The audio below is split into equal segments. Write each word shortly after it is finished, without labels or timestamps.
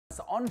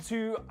So on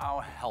to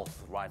our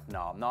health right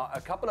now. Now, a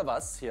couple of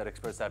us here at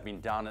Express have been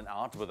down and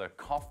out with a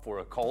cough or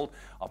a cold.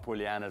 Our poor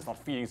Leanna is not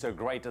feeling so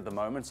great at the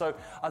moment, so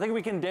I think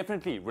we can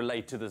definitely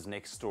relate to this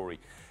next story.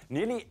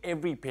 Nearly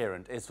every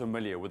parent is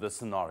familiar with this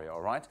scenario,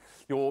 right?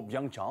 Your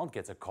young child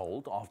gets a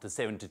cold. After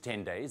 7 to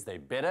 10 days, they're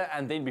better,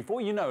 and then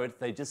before you know it,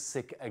 they're just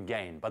sick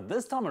again. But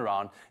this time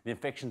around, the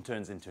infection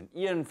turns into an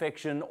ear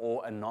infection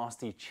or a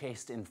nasty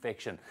chest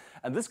infection.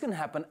 And this can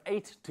happen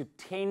 8 to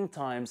 10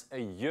 times a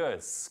year.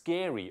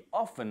 Scary,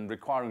 often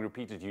requiring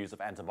repeated use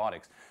of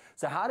antibiotics.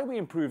 So how do we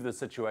improve the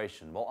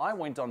situation? Well, I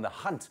went on the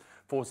hunt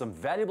for some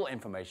valuable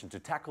information to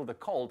tackle the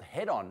cold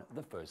head on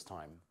the first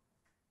time.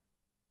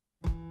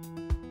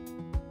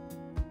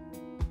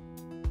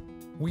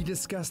 We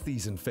discussed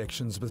these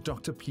infections with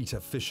Dr.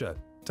 Peter Fisher,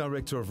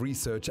 Director of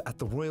Research at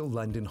the Royal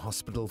London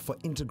Hospital for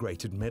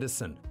Integrated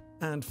Medicine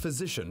and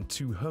physician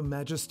to Her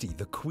Majesty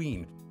the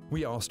Queen.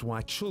 We asked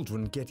why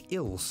children get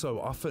ill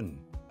so often.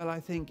 Well, I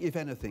think, if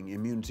anything,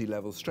 immunity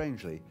levels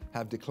strangely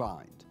have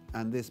declined,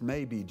 and this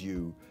may be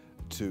due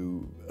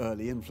to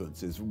early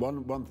influences.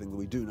 One thing that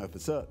we do know for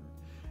certain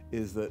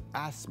is that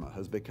asthma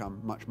has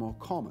become much more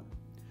common.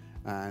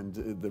 And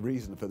the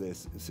reason for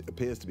this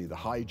appears to be the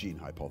hygiene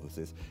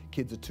hypothesis.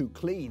 Kids are too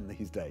clean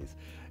these days.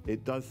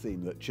 It does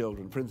seem that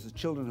children, for instance,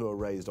 children who are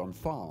raised on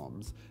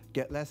farms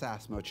get less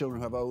asthma.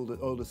 Children who have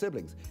older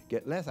siblings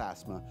get less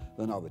asthma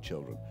than other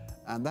children.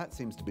 And that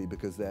seems to be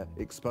because they're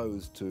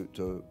exposed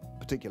to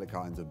particular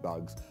kinds of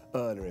bugs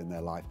earlier in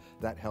their life.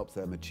 That helps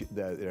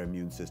their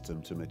immune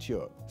system to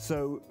mature.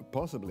 So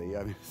possibly,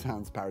 I mean, it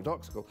sounds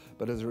paradoxical,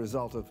 but as a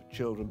result of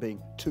children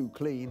being too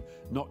clean,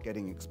 not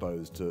getting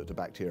exposed to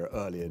bacteria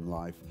early in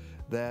life,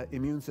 their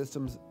immune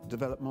systems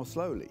develop more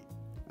slowly.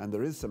 And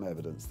there is some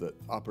evidence that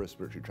upper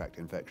respiratory tract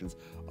infections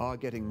are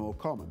getting more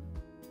common.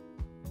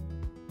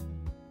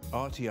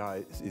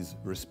 RTI is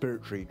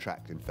respiratory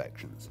tract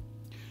infections.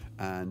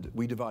 And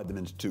we divide them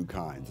into two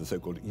kinds, the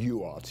so-called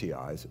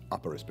URTIs,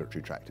 upper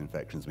respiratory tract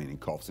infections, meaning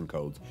coughs and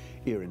colds,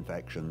 ear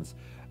infections,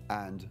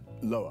 and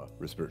lower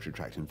respiratory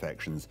tract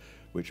infections,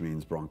 which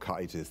means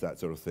bronchitis, that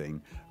sort of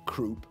thing,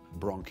 croup,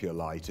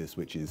 bronchiolitis,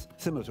 which is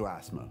similar to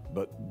asthma,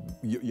 but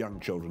young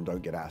children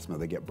don't get asthma,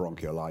 they get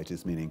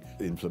bronchiolitis, meaning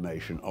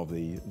inflammation of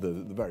the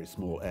very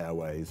small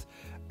airways,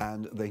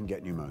 and they can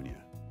get pneumonia.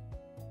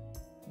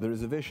 There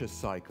is a vicious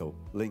cycle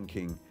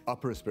linking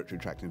upper respiratory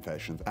tract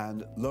infections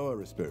and lower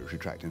respiratory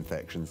tract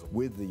infections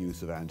with the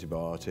use of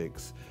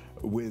antibiotics,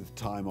 with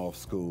time off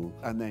school,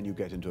 and then you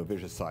get into a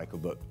vicious cycle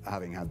that,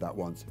 having had that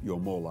once, you're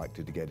more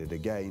likely to get it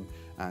again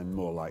and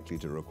more likely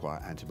to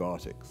require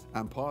antibiotics.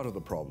 And part of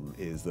the problem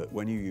is that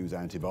when you use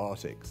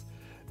antibiotics,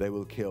 they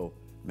will kill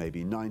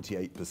maybe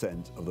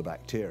 98% of the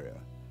bacteria.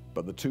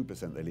 But the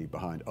 2% they leave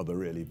behind are the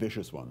really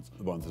vicious ones,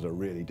 the ones that are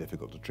really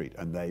difficult to treat,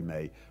 and they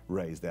may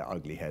raise their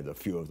ugly head. A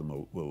few of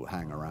them will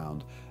hang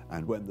around,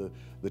 and when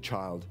the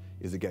child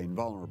is again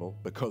vulnerable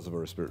because of a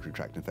respiratory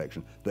tract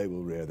infection, they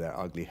will rear their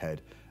ugly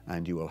head,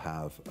 and you will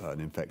have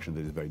an infection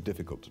that is very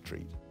difficult to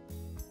treat.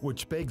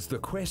 Which begs the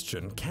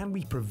question, can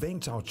we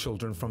prevent our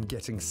children from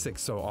getting sick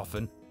so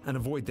often and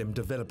avoid them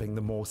developing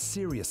the more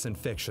serious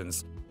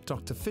infections?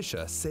 Dr.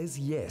 Fisher says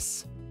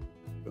yes.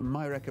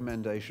 My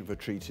recommendation for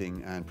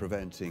treating and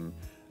preventing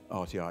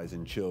RTIs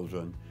in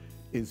children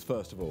is,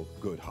 first of all,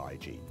 good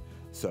hygiene.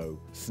 So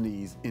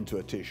sneeze into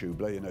a tissue,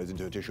 blow your nose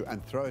into a tissue,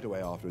 and throw it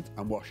away afterwards,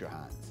 and wash your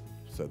hands.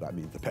 So that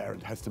means the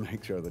parent has to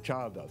make sure the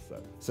child does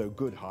so. So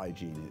good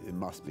hygiene, it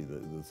must be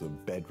the sort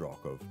of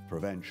bedrock of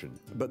prevention.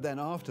 But then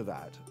after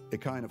that,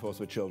 echinophores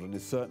for children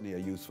is certainly a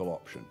useful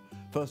option.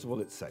 First of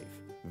all, it's safe.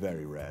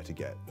 Very rare to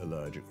get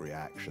allergic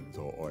reactions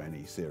or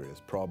any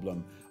serious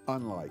problem.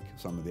 Unlike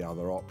some of the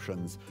other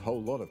options, a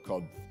whole lot of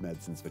cough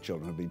medicines for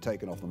children have been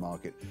taken off the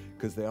market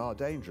because they are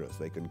dangerous.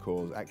 They can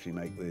actually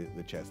make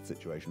the chest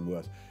situation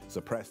worse,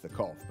 suppress the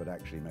cough, but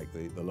actually make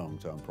the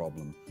long-term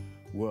problem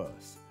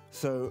worse.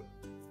 So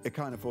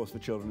echinophores for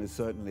children is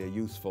certainly a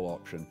useful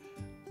option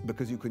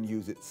because you can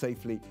use it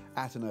safely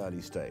at an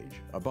early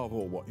stage. Above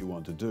all, what you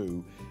want to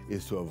do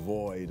is to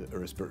avoid a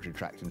respiratory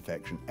tract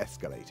infection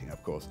escalating.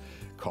 Of course,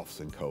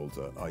 coughs and colds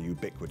are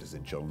ubiquitous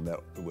in children.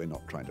 We're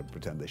not trying to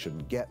pretend they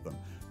shouldn't get them.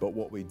 But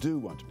what we do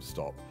want to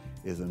stop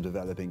is them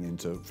developing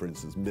into, for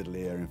instance, middle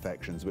ear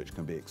infections, which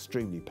can be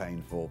extremely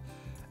painful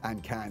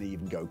and can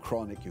even go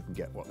chronic. You can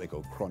get what they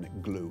call chronic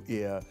glue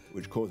ear,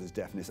 which causes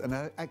deafness, and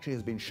that actually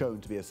has been shown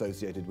to be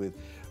associated with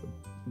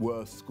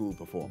worse school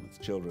performance.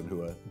 Children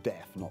who are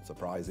deaf, not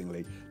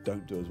surprisingly,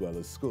 don't do as well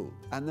as school.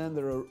 And then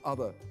there are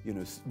other,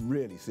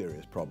 really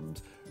serious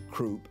problems: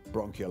 croup,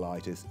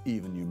 bronchiolitis,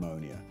 even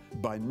pneumonia.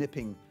 By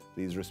nipping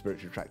these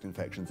respiratory tract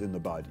infections in the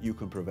bud, you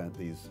can prevent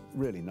these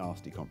really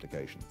nasty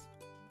complications.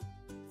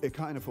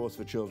 Echinophores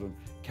for children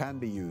can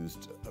be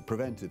used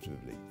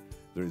preventatively.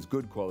 There is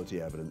good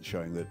quality evidence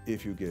showing that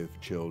if you give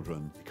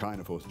children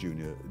Echinophores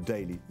Junior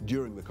daily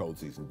during the cold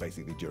season,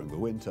 basically during the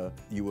winter,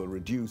 you will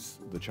reduce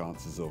the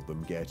chances of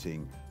them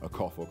getting a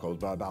cough or cold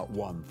by about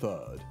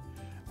 1/3.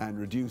 and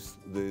reduce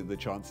the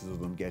chances of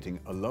them getting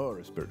a lower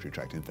respiratory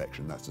tract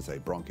infection, that's to say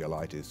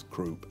bronchiolitis,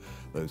 croup,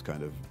 those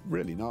kind of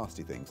really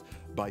nasty things,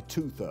 by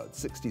 2/3,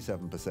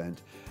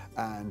 67%,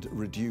 and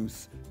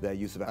reduce their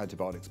use of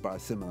antibiotics by a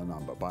similar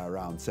number, by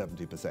around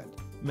 70%.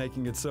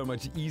 Making it so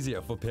much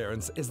easier for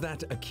parents is that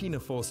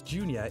Echinoforce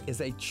Junior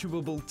is a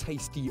chewable,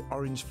 tasty,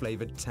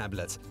 orange-flavored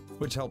tablet,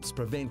 which helps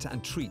prevent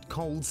and treat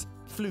colds,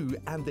 flu,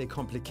 and their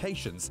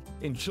complications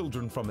in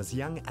children from as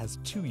young as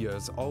 2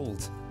 years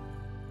old.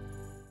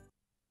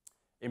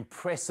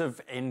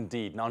 Impressive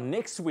indeed. Now,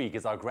 next week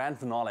is our grand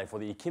finale for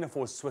the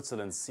Echinoforce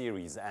Switzerland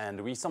series, and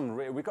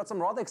we've got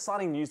some rather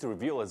exciting news to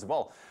reveal as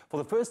well. For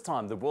the first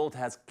time, the world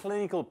has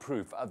clinical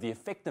proof of the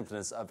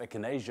effectiveness of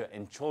echinacea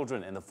in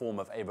children in the form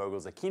of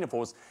A.Vogel's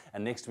Echinoforce,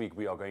 and next week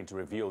we are going to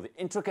reveal the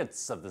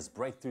intricacies of this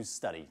breakthrough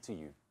study to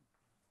you.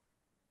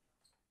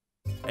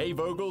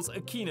 A.Vogel's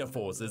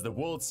Echinoforce is the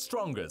world's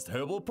strongest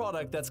herbal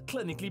product that's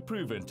clinically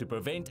proven to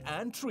prevent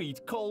and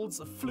treat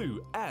colds,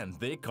 flu, and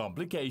their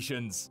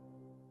complications.